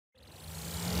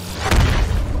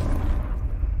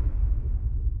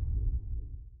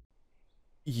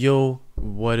Yo,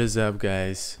 what is up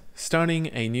guys? Starting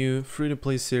a new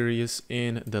free-to-play series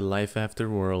in the LifeAfter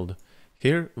world.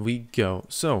 Here we go.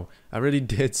 So, I already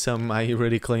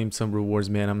claimed some rewards,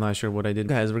 man. I'm not sure what I did.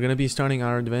 Guys, we're gonna be starting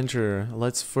our adventure.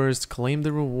 Let's first claim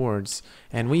the rewards.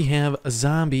 And we have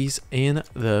zombies in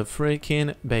the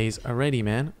freaking base already,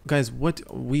 man. Guys, what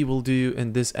we will do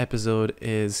in this episode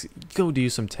is go do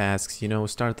some tasks,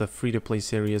 start the free-to-play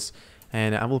series.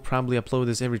 And I will probably upload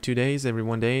this every 2 days, every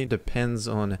 1 day. Depends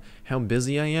on how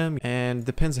busy I am and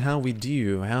depends how we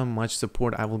do, how much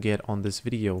support I will get on this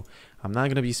video. I'm not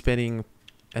gonna be spending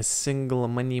a single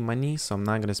money, so I'm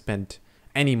not gonna spend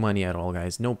any money at all,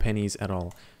 guys. No pennies at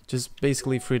all. Just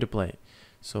basically free to play.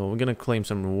 So we're gonna claim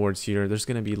some rewards here. There's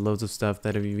gonna be loads of stuff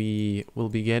that we will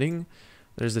be getting.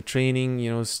 There's the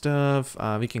training, stuff.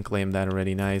 We can claim that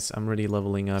already. Nice. I'm already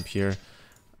leveling up here.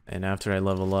 And after I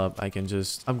level up, I can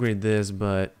just upgrade this,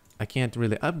 but I can't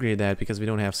really upgrade that because we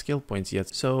don't have skill points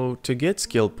yet. So to get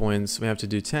skill points, we have to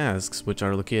do tasks, which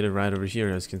are located right over here.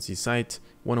 As you can see, Site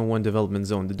 101 Development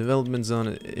Zone. The Development Zone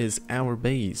is our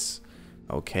base.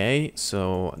 Okay,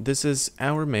 so this is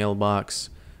our mailbox.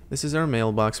 This is our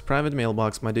mailbox, private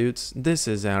mailbox, my dudes. This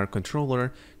is our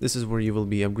controller. This is where you will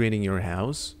be upgrading your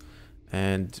house.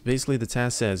 And basically the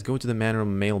task says, go to the manor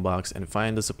mailbox and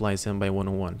find the supply sent by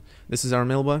 101. This is our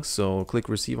mailbox, so click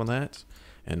receive on that.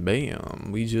 And bam,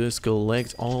 we just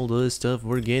collect all the stuff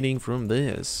we're getting from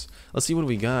this. Let's see what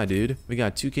we got, dude. We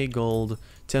got 2k gold,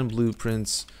 10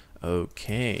 blueprints.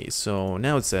 Okay, so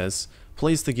now it says,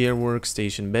 place the gear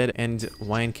workstation, bed, and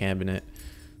wine cabinet.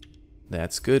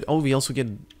 That's good. Oh, we also get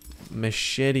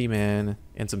machete, man,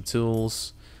 and some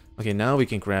tools. Okay, now we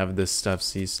can craft this stuff,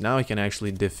 see, so now I can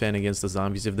actually defend against the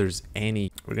zombies if there's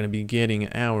any. We're gonna be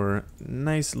getting our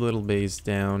nice little base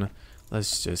down.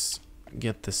 Let's just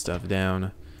get this stuff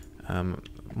down.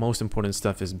 Most important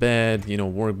stuff is bed,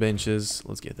 workbenches.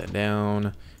 Let's get that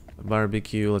down.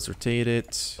 Barbecue, let's rotate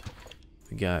it.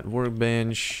 We got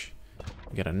workbench.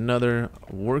 We got another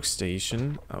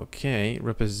workstation. Okay,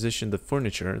 reposition the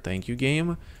furniture. Thank you,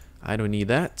 game. I don't need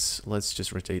that. Let's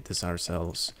just rotate this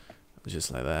ourselves.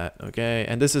 Just like that. Okay,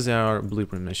 and this is our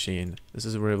blueprint machine. This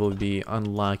is where we'll be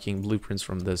unlocking blueprints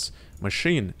from this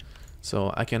machine.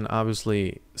 So I can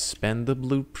obviously spend the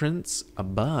blueprints,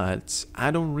 but I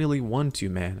don't really want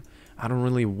to, man. I don't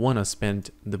really want to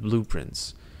spend the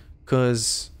blueprints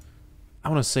because I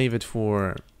want to save it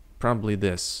for probably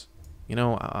this. I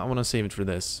want to save it for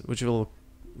this, which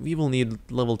we will need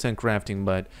level 10 crafting,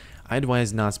 but I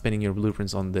advise not spending your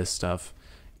blueprints on this stuff.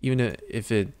 Even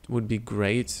if it would be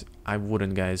great, I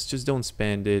wouldn't, guys. Just don't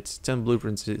spend it. 10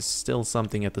 blueprints is still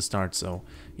something at the start, so,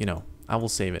 I will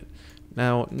save it.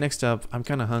 Now, next up, I'm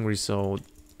kind of hungry, so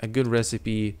a good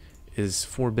recipe is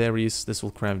 4 berries. This will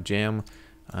craft jam.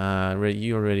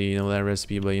 You already know that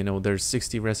recipe, but, there's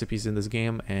 60 recipes in this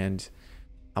game, and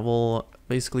I will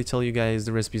basically tell you guys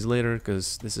the recipes later,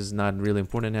 because this is not really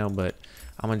important now, but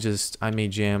I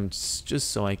made jam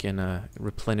just so I can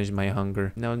replenish my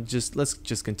hunger. Now let's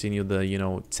just continue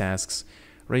the tasks.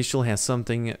 Rachel has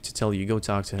something to tell you. Go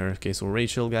talk to her. Okay, so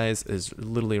Rachel, guys, is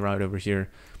literally right over here.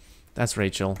 That's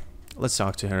Rachel. Let's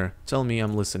talk to her. Tell me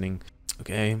I'm listening.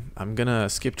 Okay, I'm gonna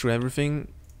skip through everything.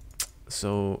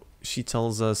 So she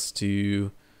tells us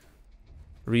to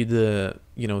read the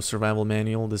survival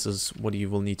manual. This is what you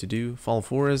will need to do. Fall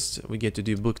forest, we get to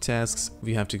do book tasks.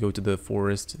 We have to go to the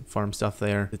forest, farm stuff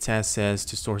there. The task says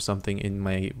to store something in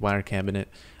my wire cabinet.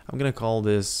 I'm gonna call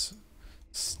this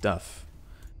stuff.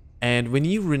 And when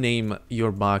you rename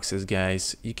your boxes,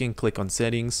 guys, you can click on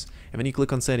settings, and when you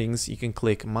click on settings, you can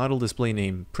click model display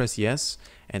name, press yes,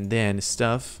 and then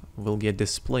stuff will get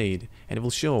displayed and it will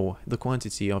show the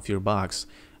quantity of your box.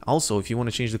 Also, if you want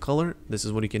to change the color, this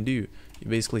is what you can do. You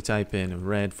basically type in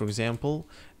red, for example.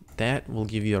 That will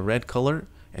give you a red color.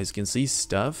 As you can see,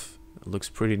 stuff. It looks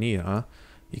pretty neat, huh?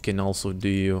 You can also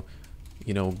do,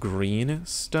 green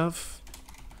stuff.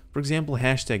 For example,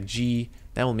 hashtag G.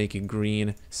 That will make it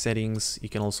green. Settings. You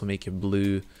can also make it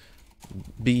blue.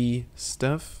 B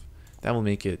stuff. That will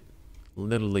make it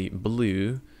literally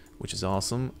blue, which is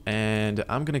awesome. And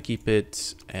I'm going to keep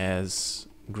it as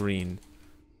green.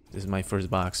 This is my first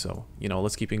box, so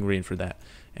let's keep it green for that.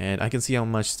 And I can see how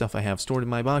much stuff I have stored in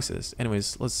my boxes.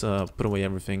 Anyways, let's put away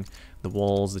everything, the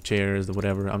walls, the chairs, the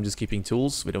whatever. I'm just keeping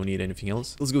tools. We don't need anything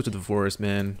else. Let's go to the forest,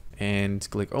 man, and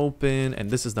click open. And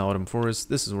this is the autumn forest.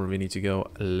 This is where we need to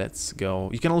go. Let's go.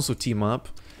 You can also team up.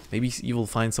 Maybe you will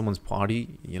find someone's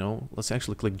party. Let's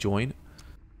actually click join.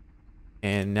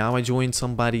 And now I joined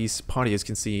somebody's party. As you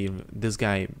can see, this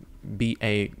guy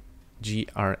BAGRA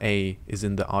is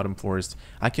in the autumn forest.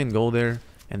 I can go there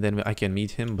and then I can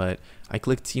meet him. But I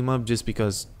clicked team up just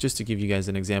to give you guys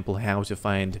an example how to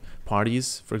find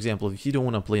parties. For example, if you don't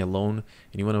want to play alone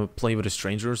and you want to play with a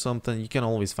stranger or something, you can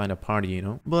always find a party, you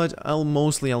know. But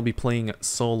I'll be playing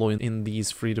solo in these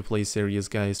free-to-play series,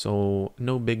 guys, so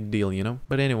no big deal, you know.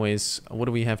 But anyways, what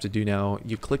do we have to do now?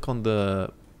 You click on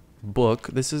the book.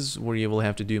 This is where you will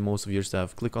have to do most of your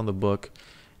stuff. Click on the book,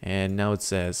 and now it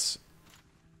says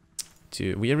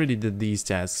we already did these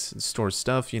tasks. Store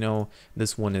stuff, you know.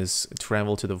 This one is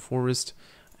travel to the forest,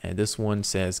 and this one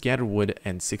says gather wood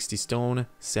and 60 stone,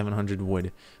 700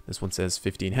 wood. This one says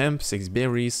 15 hemp, 6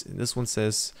 berries. This one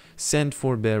says send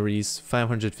 4 berries,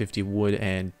 550 wood,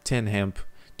 and 10 hemp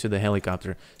to the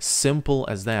helicopter. Simple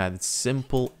as that. It's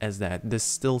simple as that. This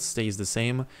still stays the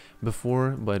same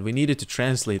before, but we needed to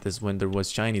translate this when there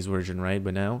was Chinese version, right?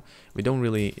 But now we don't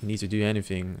really need to do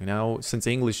anything. Now, since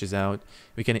English is out,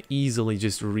 we can easily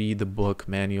just read the book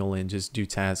manual and just do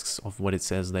tasks of what it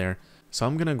says there. So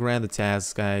I'm gonna grind the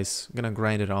tasks, guys. I'm gonna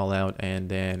grind it all out, and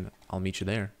then I'll meet you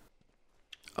there.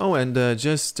 Oh, and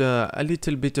just a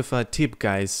little bit of a tip,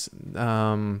 guys.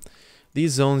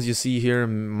 These zones you see here,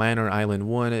 Minor Island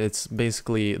 1, it's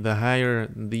basically the higher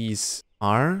these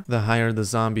are, the higher the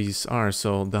zombies are,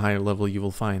 so the higher level you will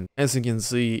find. As you can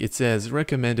see, it says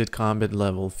recommended combat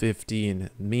level 15.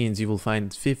 It means you will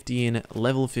find 15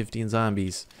 level 15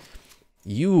 zombies.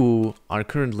 You are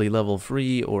currently level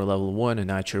 3 or level 1, I'm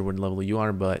not sure what level you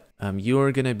are, but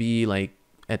you're gonna be like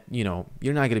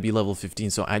you're not gonna be level 15,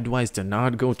 so I advise to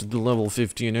not go to the level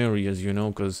 15 areas, you know,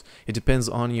 because it depends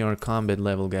on your combat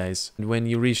level, guys. And when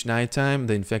you reach nighttime,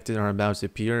 the infected are about to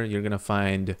appear. You're gonna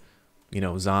find, you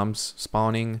know, zombies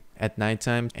spawning at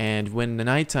nighttime, and when the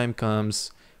nighttime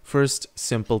comes, first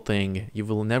simple thing, you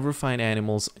will never find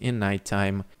animals in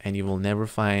nighttime, and you will never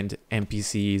find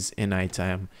NPCs in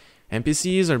nighttime.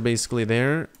 NPCs are basically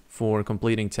there for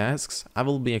completing tasks. I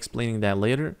will be explaining that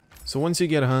later. So once you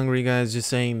get hungry, guys, just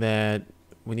saying that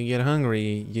when you get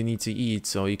hungry, you need to eat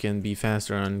so you can be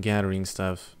faster on gathering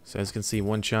stuff. So as you can see,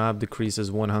 one chop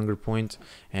decreases 1 hunger point,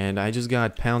 and I just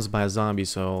got pounced by a zombie,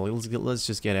 so let's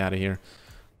just get out of here.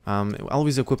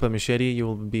 Always equip a machete, you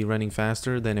will be running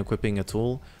faster than equipping a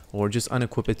tool, or just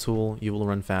unequip a tool, you will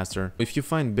run faster. If you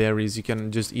find berries, you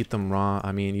can just eat them raw.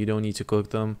 I mean, you don't need to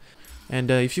cook them. And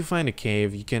if you find a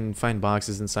cave, you can find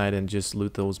boxes inside and just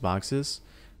loot those boxes.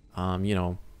 You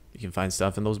know, you can find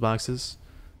stuff in those boxes,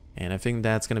 and I think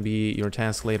that's going to be your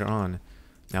task later on.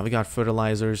 Now we got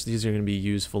fertilizers. These are going to be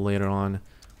useful later on.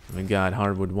 We got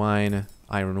hardwood wine,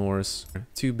 iron ores,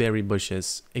 2 berry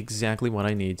bushes, exactly what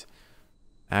I need.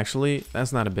 Actually,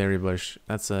 that's not a berry bush,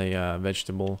 that's a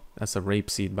vegetable. That's a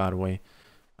rapeseed, by the way.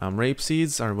 Rape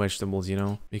seeds are vegetables, you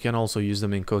know. You can also use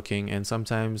them in cooking, and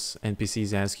sometimes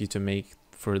NPCs ask you to make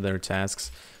for their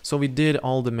tasks. So we did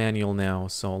all the manual now,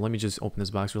 so let me just open this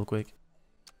box real quick.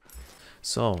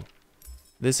 So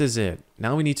this is it.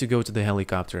 Now we need to go to the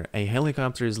helicopter. A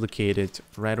helicopter is located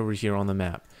right over here on the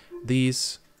map.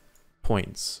 These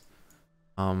points.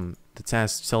 The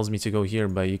task tells me to go here,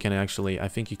 but you can actually, I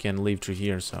think you can leave through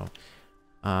here, so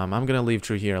I'm gonna leave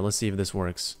through here. Let's see if this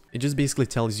works. It just basically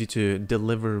tells you to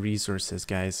deliver resources,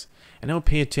 guys. And now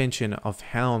pay attention of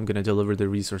how I'm gonna deliver the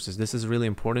resources. This is really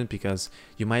important because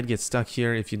you might get stuck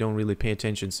here if you don't really pay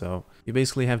attention. So you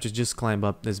basically have to just climb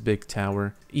up this big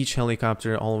tower. Each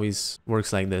helicopter always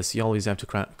works like this. You always have to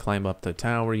climb up the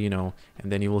tower, you know,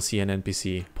 and then you will see an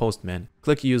NPC, postman.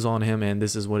 Click use on him, and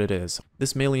this is what it is.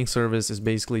 This mailing service is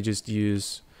basically just you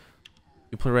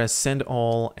press send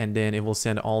all, and then it will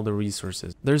send all the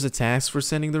resources. There's a task for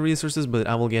sending the resources, but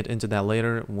I will get into that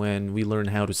later when we learn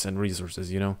how to send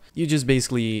resources, you know. You just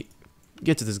basically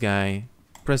get to this guy,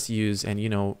 press use, and, you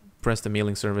know, press the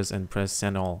mailing service and press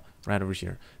send all right over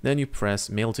here. Then you press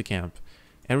mail to camp.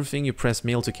 Everything you press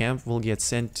mail to camp will get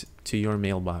sent to your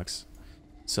mailbox.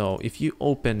 So if you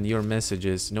open your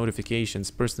messages,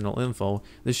 notifications, personal info,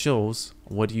 this shows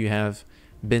what you have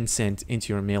been sent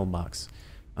into your mailbox.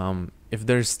 If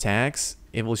there's tax,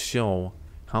 it will show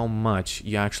how much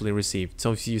you actually received.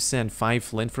 So if you send 5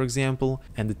 flint, for example,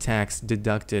 and the tax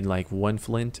deducted like 1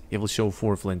 flint, it will show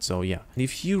 4 flint. So yeah,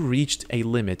 if you reached a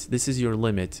limit, this is your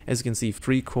limit. As you can see,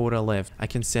 free quota left. I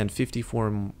can send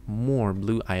 54 more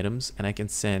blue items, and I can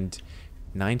send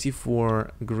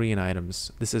 94 green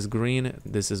items. This is green,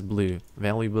 this is blue.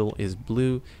 Valuable is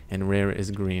blue, and rare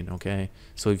is green. Okay,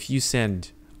 so if you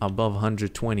send above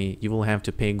 120, you will have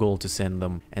to pay gold to send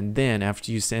them, and then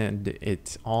after you send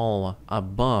it all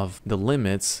above the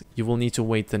limits, you will need to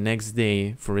wait the next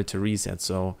day for it to reset.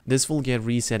 So this will get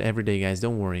reset every day, guys,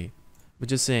 don't worry. But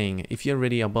just saying, if you're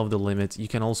already above the limit, you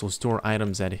can also store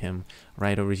items at him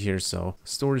right over here. So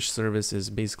storage service is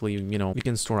basically, you know, you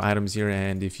can store items here,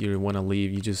 and if you want to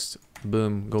leave, you just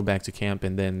boom, go back to camp,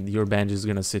 and then your bandage is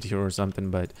gonna sit here or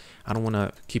something. But I don't want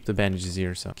to keep the bandages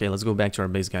here. So okay, let's go back to our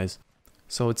base, guys.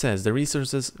 So it says the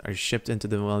resources are shipped into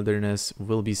the wilderness,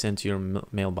 will be sent to your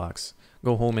mailbox.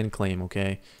 Go home and claim.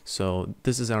 Okay, so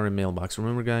this is our mailbox.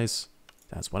 Remember, guys,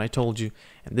 that's what I told you.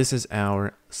 And this is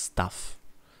our stuff.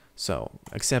 So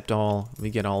accept all,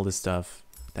 we get all this stuff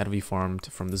that we farmed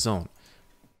from the zone.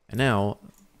 And now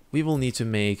we will need to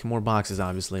make more boxes,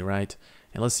 obviously, right?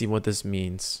 And let's see what this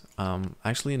means.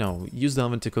 Actually, no, use the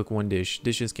oven to cook one dish.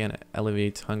 Dishes can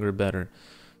elevate hunger better.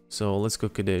 So let's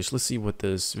cook a dish. Let's see what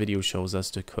this video shows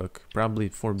us to cook. Probably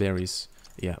 4 berries.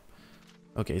 Yeah.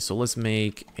 Okay, so let's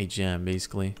make a jam,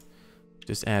 basically.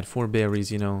 Just add 4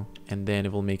 berries, you know, and then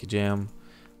it will make a jam.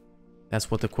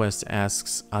 That's what the quest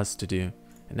asks us to do.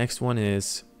 The next one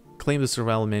is claim the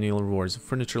survival manual rewards.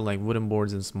 Furniture like wooden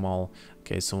boards and small.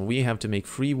 Okay, so we have to make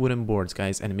 3 wooden boards,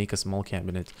 guys, and make a small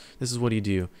cabinet. This is what you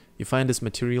do. You find this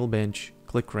material bench,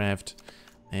 click craft,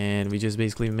 and we just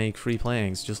basically make 3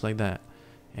 planks, just like that.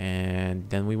 And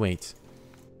then we wait.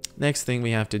 Next thing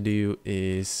we have to do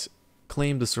is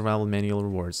claim the survival manual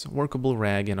rewards. Workable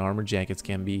rag and armor jackets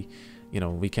can be, you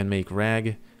know, we can make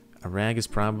rag. A rag is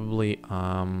probably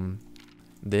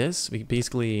this. We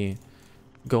basically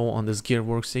go on this gear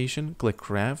workstation, click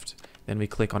craft, then we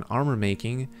click on armor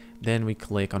making, then we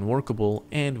click on workable,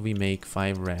 and we make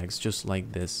 5 rags, just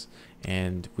like this.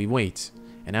 And we wait.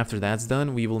 And after that's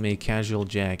done, we will make casual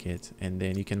jacket, and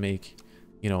then you can make,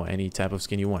 you know, any type of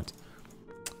skin you want.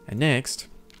 And next,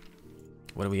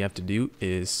 what we have to do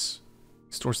is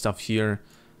store stuff here,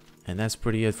 and that's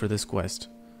pretty it for this quest.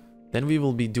 Then we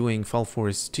will be doing Fall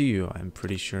Forest 2, I'm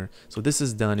pretty sure. So this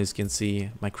is done. As you can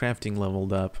see, my crafting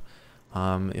leveled up.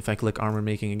 If I click armor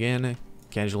making again,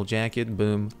 casual jacket,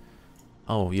 boom.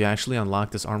 Oh, you actually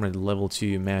unlock this armor at level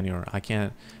 2 manual. I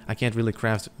can't really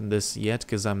craft this yet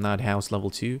because I'm not house level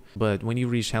 2. But when you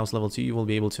reach house level 2, you will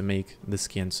be able to make the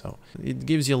skin. So it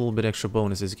gives you a little bit extra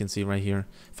bonus, as you can see right here.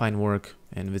 Fine work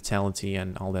and vitality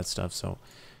and all that stuff. So,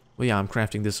 well, yeah, I'm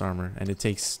crafting this armor, and it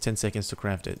takes 10 seconds to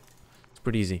craft it. It's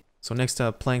pretty easy. So next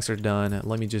up, planks are done.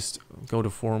 Let me just go to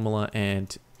formula,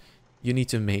 and you need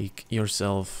to make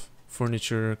yourself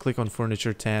furniture. Click on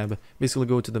furniture tab, basically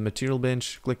go to the material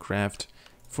bench, click craft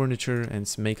furniture,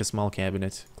 and make a small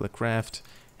cabinet. Click craft,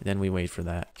 and then we wait for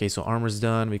that. Okay, so armor's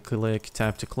done. We click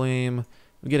tap to claim.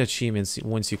 We get achievements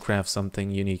once you craft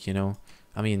something unique, you know.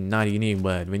 I mean, not unique,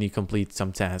 but when you complete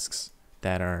some tasks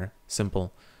that are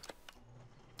simple.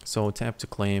 So tap to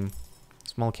claim,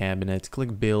 small cabinet,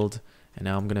 click build, and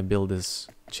now I'm gonna build this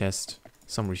chest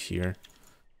somewhere here.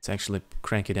 Let's actually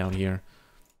crank it down here.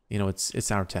 You know,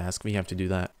 it's our task. We have to do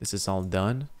that. This is all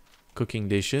done. Cooking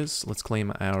dishes. Let's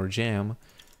claim our jam,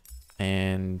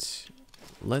 and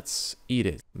let's eat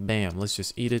it. Bam. Let's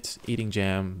just eat it. Eating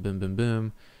jam. Boom, boom,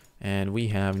 boom. And we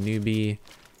have newbie.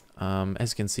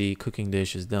 As you can see, cooking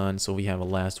dish is done. So we have a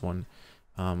last one.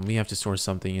 We have to store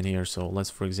something in here. So let's,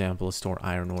 for example, store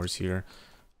iron ores here.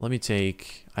 Let me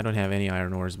take. I don't have any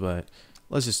iron ores, but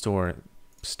let's just store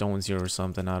stones here or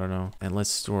something. I don't know. And let's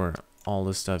store all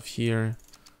this stuff here.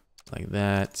 Like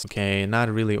that. Okay, not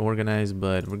really organized,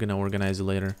 but we're gonna organize it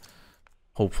later,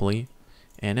 hopefully.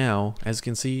 And now, as you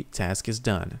can see, task is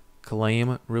done.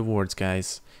 Claim rewards,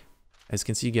 guys. As you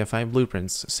can see, you get 5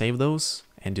 blueprints. Save those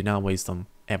and do not waste them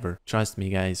ever. Trust me,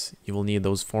 guys, you will need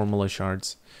those formula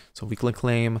shards. So we click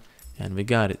claim, and we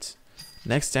got it.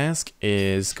 Next task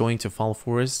is going to Fall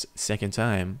Forest 2nd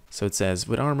time. So it says,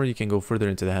 with armor you can go further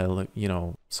into the hell, you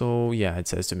know. So yeah, it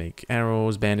says to make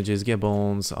arrows, bandages, get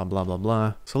bones, blah blah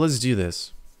blah. So let's do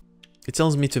this. It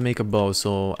tells me to make a bow.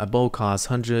 So a bow costs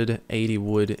 180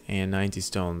 wood and 90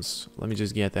 stones. Let me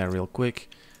just get that real quick.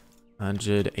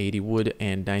 180 wood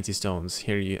and 90 stones.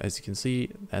 Here, as you can see,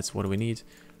 that's what we need.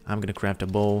 I'm gonna craft a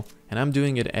bow, and I'm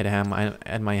doing it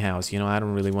at my house. You know, I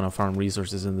don't really want to farm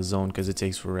resources in the zone because it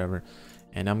takes forever.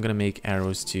 And I'm gonna make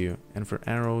arrows too. And for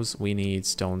arrows, we need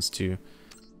stones too.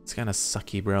 It's kind of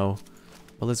sucky, bro.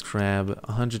 But let's grab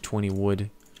 120 wood.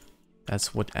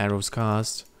 That's what arrows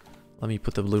cost. Let me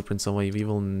put the blueprints away. We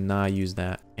will not use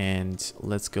that. And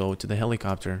let's go to the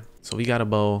helicopter. So we got a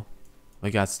bow. We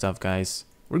got stuff, guys.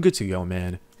 We're good to go,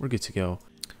 man. We're good to go.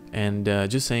 And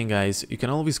just saying, guys, you can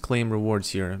always claim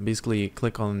rewards here. Basically,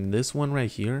 click on this one right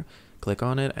here. Click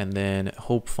on it, and then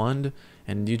hope fund.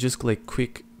 And you just click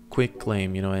quick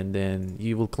claim, you know, and then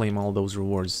you will claim all those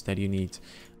rewards that you need.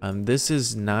 This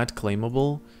is not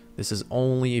claimable. This is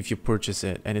only if you purchase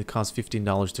it, and it costs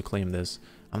 $15 to claim this.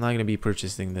 I'm not going to be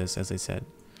purchasing this, as I said.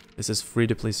 This is free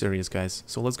to play series, guys.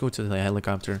 So let's go to the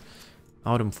helicopter.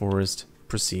 Autumn forest.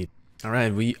 Proceed.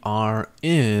 Alright, we are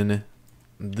in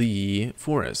the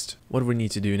forest. What do we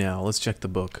need to do now? Let's check the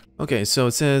book. Okay, so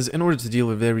it says, in order to deal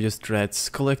with various threats,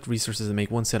 collect resources and make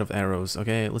one set of arrows.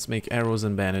 Okay, let's make arrows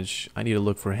and bandage. I need to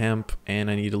look for hemp and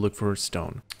I need to look for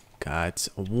stone. Got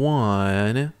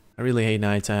one. I really hate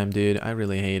nighttime, dude. I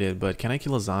really hate it. But can I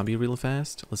kill a zombie real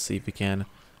fast? Let's see if we can.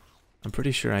 I'm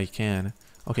pretty sure I can.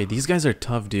 Okay, these guys are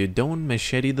tough, dude. Don't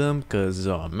machete them, because,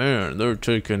 oh man, they're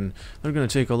gonna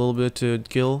take a little bit to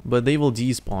kill. But they will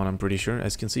despawn, I'm pretty sure.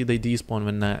 As you can see, they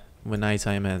despawn when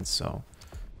nighttime ends, so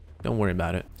don't worry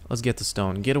about it. Let's get the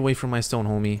stone. Get away from my stone,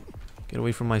 homie. Get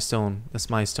away from my stone. That's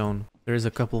my stone. There's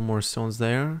a couple more stones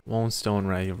there. One stone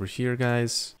right over here,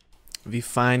 guys. Be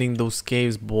finding those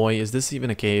caves, boy. Is this even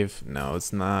a cave? No,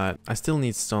 it's not. I still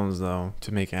need stones, though,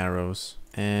 to make arrows.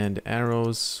 And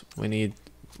arrows, we need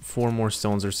 4 more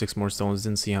stones or 6 more stones.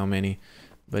 Didn't see how many.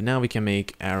 But now we can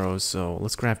make arrows. So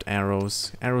let's craft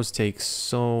arrows. Arrows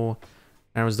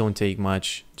don't take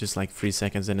much. Just like 3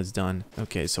 seconds and it's done.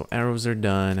 Okay, so arrows are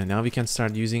done. And now we can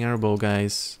start using our bow,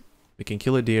 guys. We can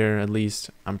kill a deer, at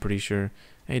least. I'm pretty sure.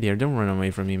 Hey, deer, don't run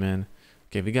away from me, man.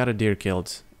 Okay, we got a deer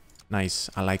killed. Nice.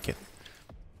 I like it.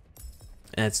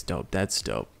 That's dope. That's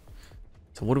dope.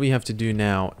 So what we have to do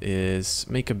now is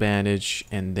make a bandage,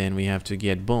 and then we have to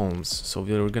get bones. So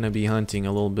we're gonna be hunting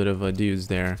a little bit of a dudes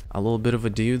there. A little bit of a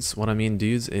dudes. What I mean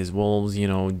dudes is wolves, you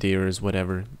know, deers,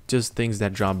 whatever. Just things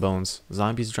that drop bones.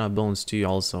 Zombies drop bones too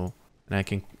also.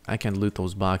 And I can loot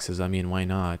those boxes. I mean, why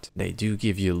not? They do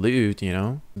give you loot, you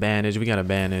know. Bandage. We got a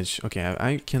bandage. Okay,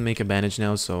 I can make a bandage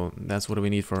now, so that's what we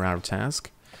need for our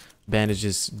task. Bandage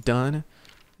is done.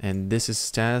 And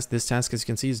this task, as you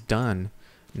can see, is done.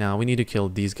 Now we need to kill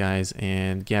these guys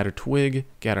and gather twig,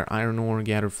 gather iron ore,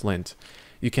 gather flint.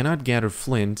 You cannot gather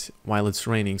flint while it's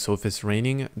raining. So if it's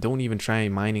raining, don't even try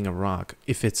mining a rock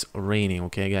if it's raining,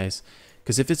 okay guys?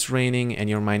 Because if it's raining and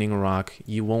you're mining a rock,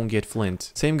 you won't get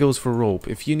flint. Same goes for rope.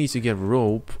 If you need to get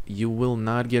rope, you will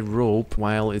not get rope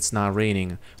while it's not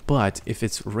raining. But if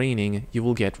it's raining, you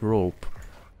will get rope.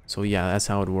 So yeah, that's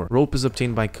how it works. Rope is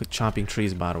obtained by chopping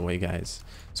trees, by the way, guys.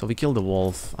 So we killed the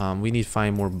wolf. We need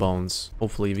 5 more bones.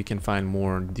 Hopefully we can find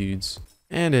more dudes.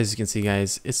 And as you can see,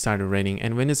 guys, it started raining.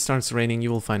 And when it starts raining,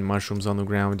 you will find mushrooms on the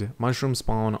ground. Mushrooms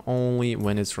spawn only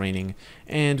when it's raining.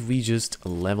 And we just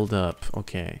leveled up.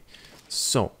 Okay.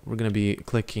 So we're gonna be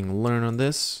clicking learn on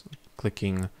this.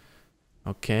 Clicking.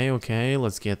 Okay.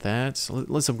 Let's get that. So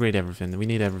let's upgrade everything. We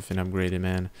need everything upgraded,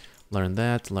 man. Learn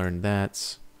that. Learn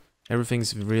that.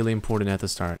 Everything's really important at the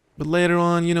start. But later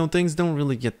on, you know, things don't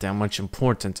really get that much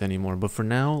important anymore. But for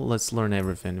now, let's learn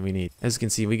everything we need. As you can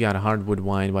see, we got a hardwood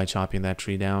wine by chopping that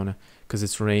tree down because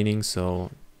it's raining.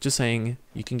 So just saying,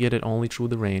 you can get it only through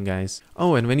the rain, guys.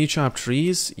 Oh, and when you chop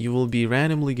trees, you will be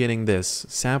randomly getting this.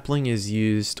 Sapling is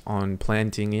used on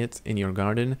planting it in your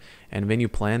garden. And when you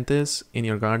plant this in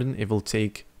your garden, it will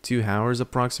take 2 hours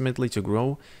approximately to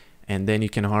grow. And then you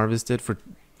can harvest it for,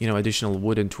 you know, additional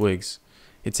wood and twigs.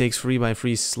 It takes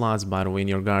 3x3 slots, by the way, in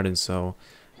your garden, so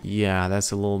yeah,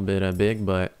 that's a little bit big,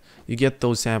 but you get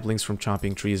those saplings from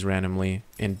chopping trees randomly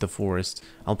in the forest.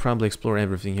 I'll probably explore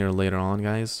everything here later on,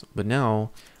 guys, but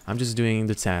now I'm just doing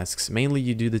the tasks. Mainly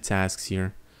you do the tasks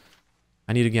here.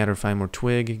 I need to gather 5 more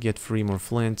twig, get 3 more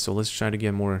flint, so let's try to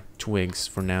get more twigs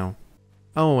for now.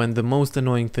 Oh, and the most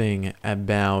annoying thing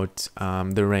about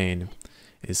the rain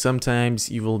is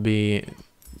sometimes you will be...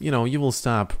 you know, you will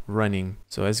stop running.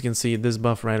 So as you can see, this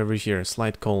buff right over here,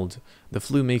 slight cold. The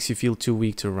flu makes you feel too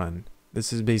weak to run.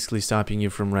 This is basically stopping you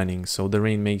from running. So the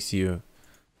rain makes you,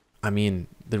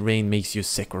 the rain makes you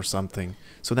sick or something.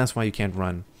 So that's why you can't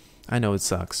run. I know it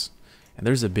sucks. And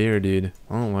there's a bear, dude.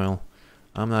 Oh well,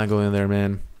 I'm not going there,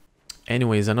 man.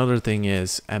 Anyways, another thing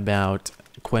is about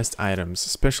quest items,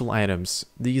 special items.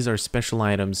 These are special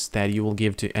items that you will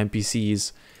give to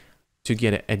NPCs to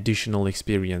get additional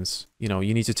experience. You know,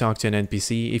 you need to talk to an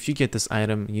NPC. If you get this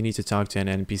item, you need to talk to an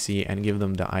NPC and give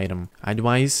them the item. I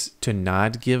advise to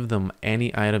not give them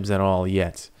any items at all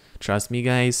yet. Trust me,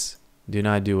 guys, do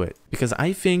not do it. Because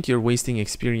I think you're wasting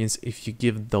experience if you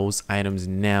give those items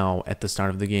now at the start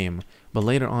of the game. But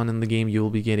later on in the game, you will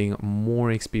be getting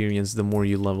more experience the more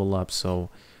you level up.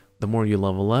 So the more you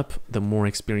level up, the more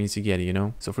experience you get, you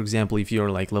know? So for example, if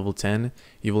you're like level 10,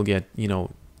 you will get, you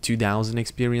know, 2,000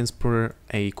 experience per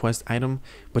a quest item,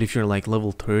 but if you're like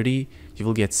level 30, you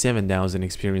will get 7,000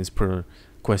 experience per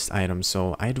quest item.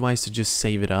 So I advise to just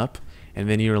save it up, and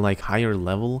when you're like higher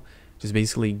level, just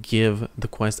basically give the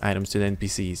quest items to the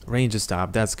NPCs. Rain just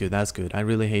stopped. That's good. That's good. I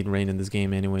really hate rain in this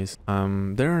game anyways.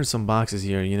 There are some boxes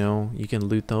here, you know, you can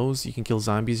loot those. You can kill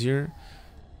zombies here.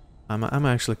 I'm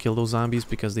actually kill those zombies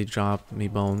because they drop me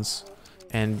bones.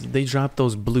 And they drop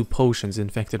those blue potions,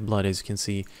 infected blood, as you can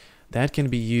see. That can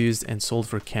be used and sold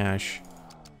for cash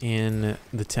in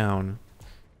the town.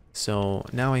 So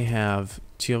now I have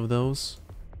 2 of those.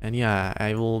 And yeah,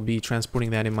 I will be transporting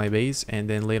that in my base, and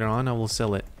then later on I will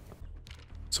sell it.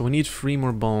 So we need 3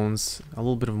 more bones, a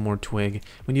little bit of more twig.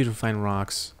 We need to find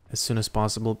rocks as soon as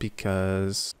possible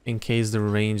because in case the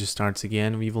range starts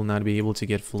again, we will not be able to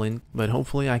get flint. But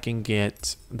hopefully I can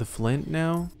get the flint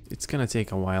now. It's gonna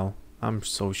take a while, I'm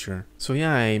so sure. So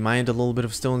yeah, I mined a little bit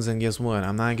of stones, and guess what?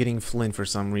 I'm not getting flint for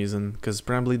some reason, because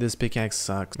probably this pickaxe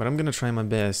sucks. But I'm gonna try my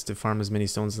best to farm as many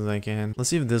stones as I can. Let's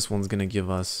see if this one's gonna give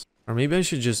us. Or maybe I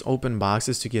should just open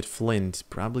boxes to get flint.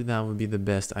 Probably that would be the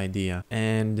best idea.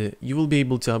 And you will be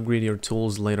able to upgrade your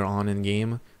tools later on in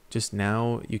game. Just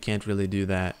now, you can't really do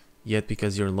that yet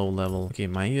because you're low level. Okay,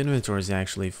 my inventory is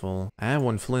actually full. I have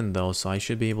 1 flint though, so I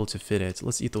should be able to fit it.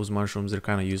 Let's eat those mushrooms, they're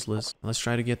kind of useless. Let's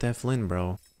try to get that flint,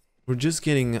 bro. We're just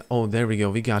getting... Oh, there we go.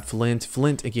 We got flint,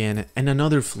 flint again, and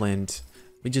another flint.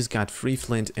 We just got 3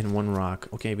 flint and 1 rock.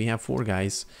 Okay, we have 4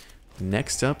 guys.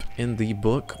 Next up in the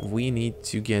book, we need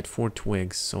to get 4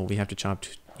 twigs, so we have to chop,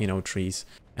 you know, trees.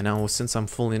 And now, since I'm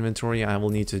full inventory, I will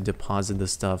need to deposit the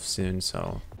stuff soon,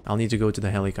 so I'll need to go to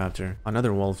the helicopter.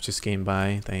 Another wolf just came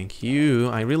by. Thank you.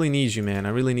 I really need you, man. I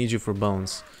really need you for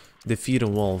bones. Defeat a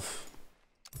wolf.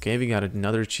 Okay, we got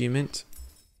another achievement.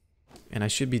 And I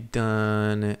should be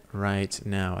done right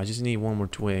now. I just need 1 more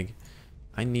twig.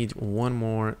 I need 1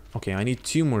 more... Okay, I need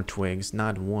 2 more twigs,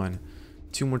 not 1.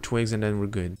 2 more twigs and then we're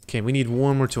good. Okay, we need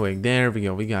 1 more twig. There we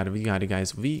go. We got it,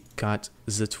 guys. We got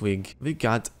the twig. We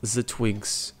got the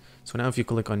twigs. So now if you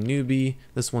click on NEWBIE,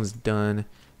 this one's done.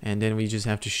 And then we just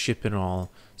have to ship it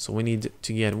all. So we need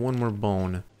to get 1 more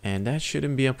bone. And that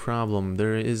shouldn't be a problem.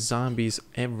 There is zombies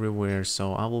everywhere.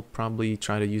 So I will probably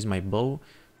try to use my bow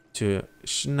to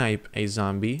snipe a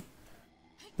zombie.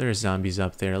 There's zombies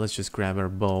up there. Let's just grab our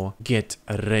bow. Get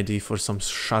ready for some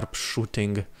sharp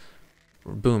shooting.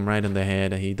 Boom, right in the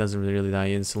head. He doesn't really die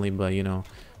instantly, but you know,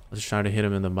 let's try to hit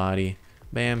him in the body.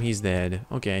 Bam, he's dead.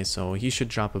 Okay, so he should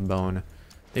drop a bone.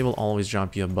 They will always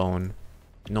drop you a bone,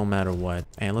 no matter what.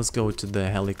 And let's go to the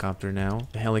helicopter now.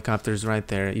 The helicopter's right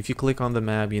there. If you click on the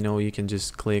map, you know, you can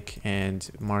just click and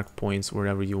mark points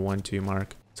wherever you want to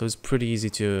mark. So it's pretty easy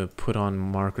to put on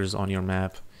markers on your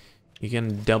map. You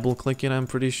can double click it, I'm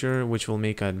pretty sure, which will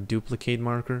make a duplicate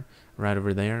marker right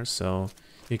over there. So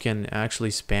you can actually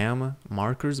spam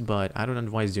markers, but I don't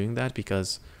advise doing that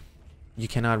because you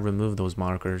cannot remove those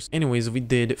markers. Anyways, we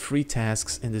did 3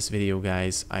 tasks in this video,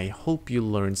 guys. I hope you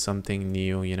learned something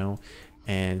new, you know.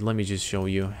 And let me just show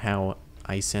you how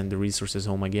I send the resources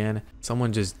home again.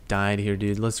 Someone just died here,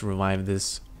 dude. Let's revive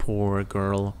this poor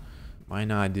girl. Why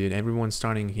not, dude? Everyone's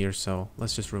starting here, so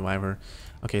let's just revive her.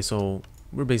 Okay, so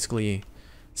we're basically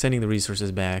sending the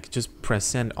resources back. Just press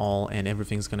send all and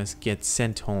everything's gonna get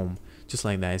sent home. Just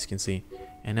like that, as you can see.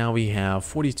 And now we have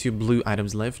 42 blue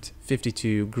items left,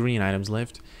 52 green items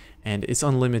left, and it's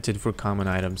unlimited for common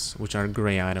items, which are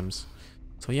gray items.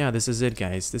 So yeah, this is it,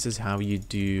 guys. This is how you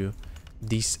do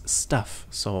this stuff.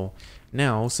 So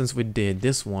now, since we did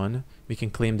this one, we can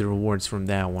claim the rewards from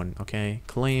that one. Okay,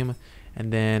 claim,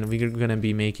 and then we're gonna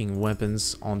be making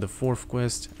weapons on the 4th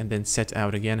quest, and then set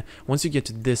out again. Once you get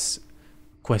to this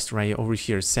quest right over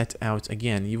here, set out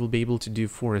again, you will be able to do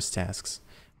forest tasks,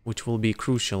 which will be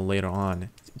crucial later on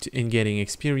in getting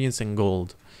experience and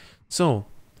gold. So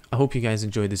I hope you guys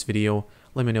enjoyed this video.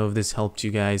 Let me know if this helped you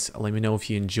guys. Let me know if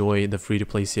you enjoy the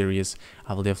free-to-play series.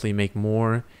 I will definitely make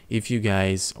more if you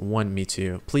guys want me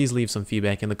to. Please leave some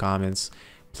feedback in the comments.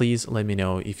 Please let me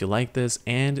know if you like this,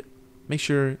 and make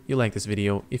sure you like this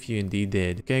video if you indeed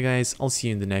did. Okay guys, I'll see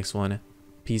you in the next one.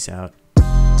 Peace out.